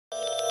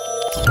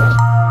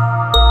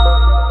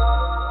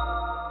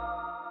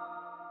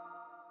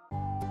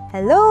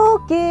Hello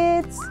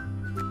kids!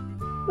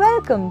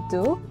 Welcome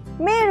to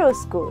Mero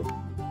School.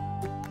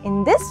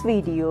 In this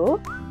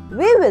video,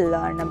 we will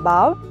learn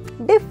about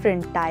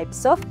different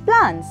types of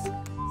plants.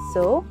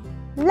 So,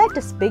 let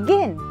us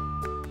begin.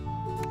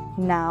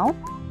 Now,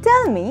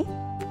 tell me,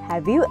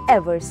 have you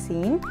ever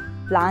seen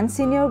plants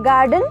in your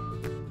garden?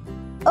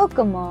 Oh,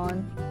 come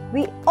on,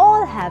 we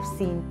all have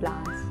seen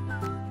plants.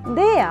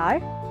 They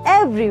are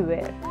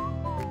everywhere.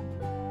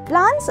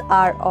 Plants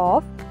are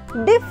of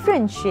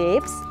different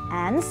shapes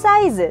and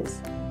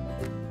sizes.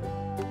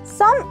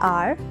 Some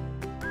are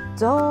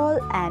tall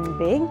and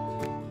big,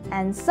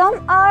 and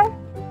some are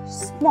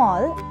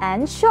small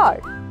and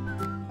short.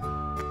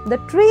 The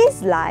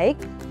trees like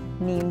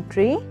neem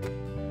tree,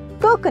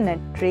 coconut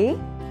tree,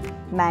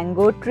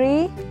 mango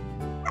tree,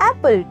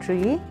 apple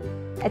tree,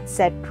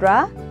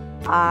 etc.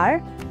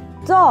 are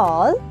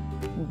tall,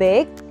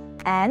 big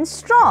and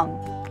strong.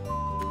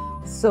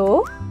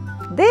 So,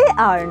 they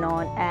are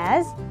known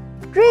as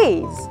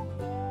trees.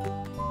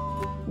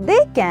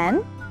 They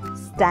can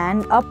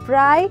stand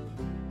upright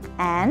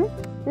and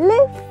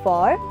live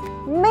for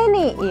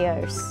many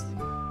years.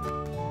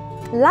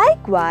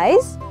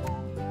 Likewise,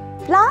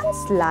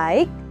 plants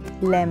like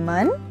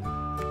lemon,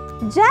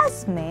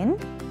 jasmine,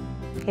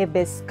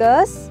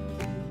 hibiscus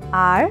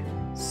are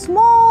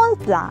small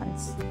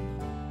plants.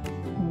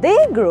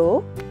 They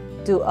grow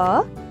to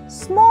a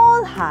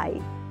small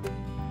height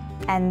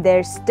and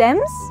their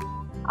stems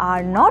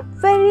are not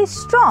very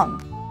strong.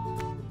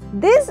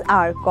 These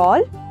are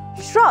called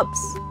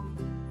shrubs.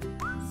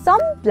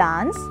 Some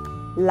plants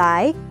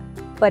like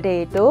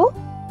potato,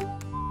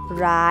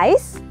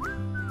 rice,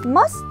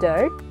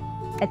 mustard,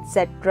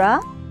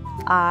 etc.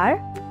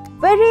 are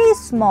very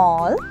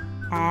small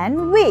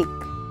and weak.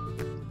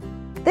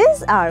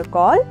 These are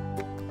called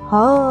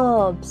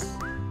herbs.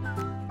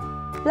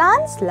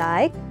 Plants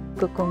like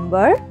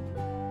cucumber,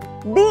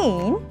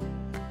 bean,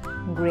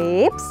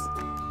 grapes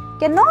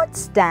cannot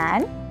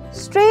stand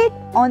straight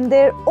on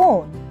their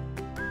own.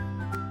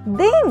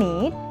 They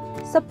need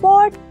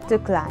support to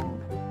climb.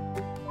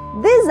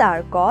 These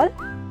are called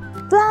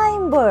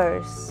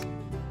climbers.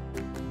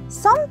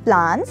 Some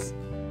plants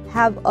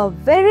have a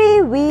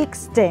very weak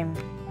stem,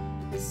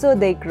 so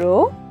they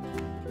grow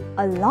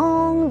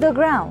along the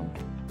ground.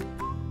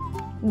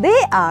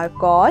 They are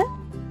called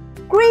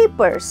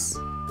creepers.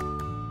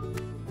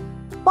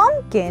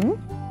 Pumpkin,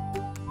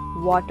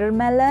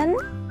 watermelon,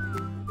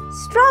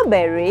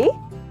 strawberry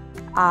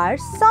are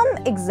some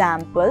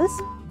examples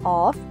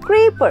of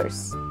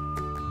creepers.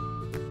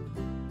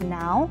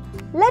 Now,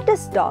 let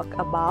us talk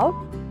about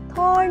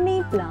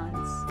thorny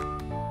plants.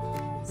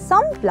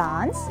 Some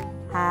plants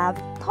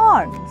have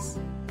thorns.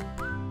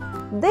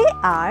 They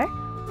are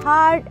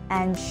hard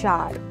and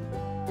sharp.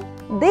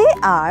 They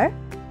are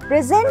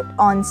present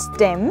on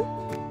stem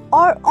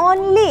or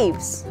on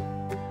leaves.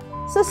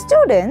 So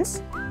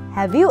students,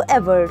 have you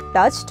ever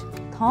touched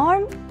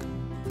thorn?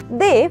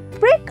 They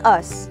prick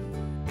us.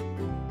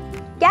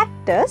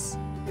 Cactus,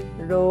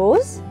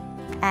 rose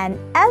and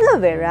aloe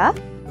vera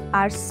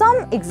are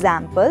some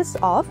examples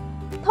of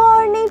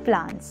thorny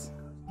plants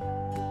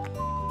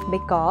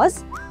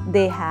because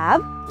they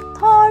have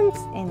thorns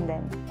in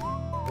them.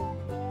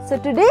 So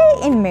today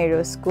in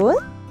Mero School,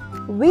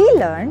 we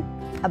learned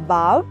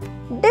about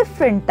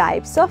different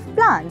types of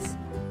plants.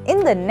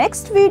 In the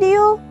next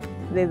video,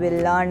 we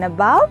will learn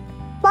about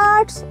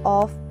parts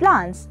of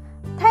plants.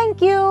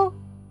 Thank you.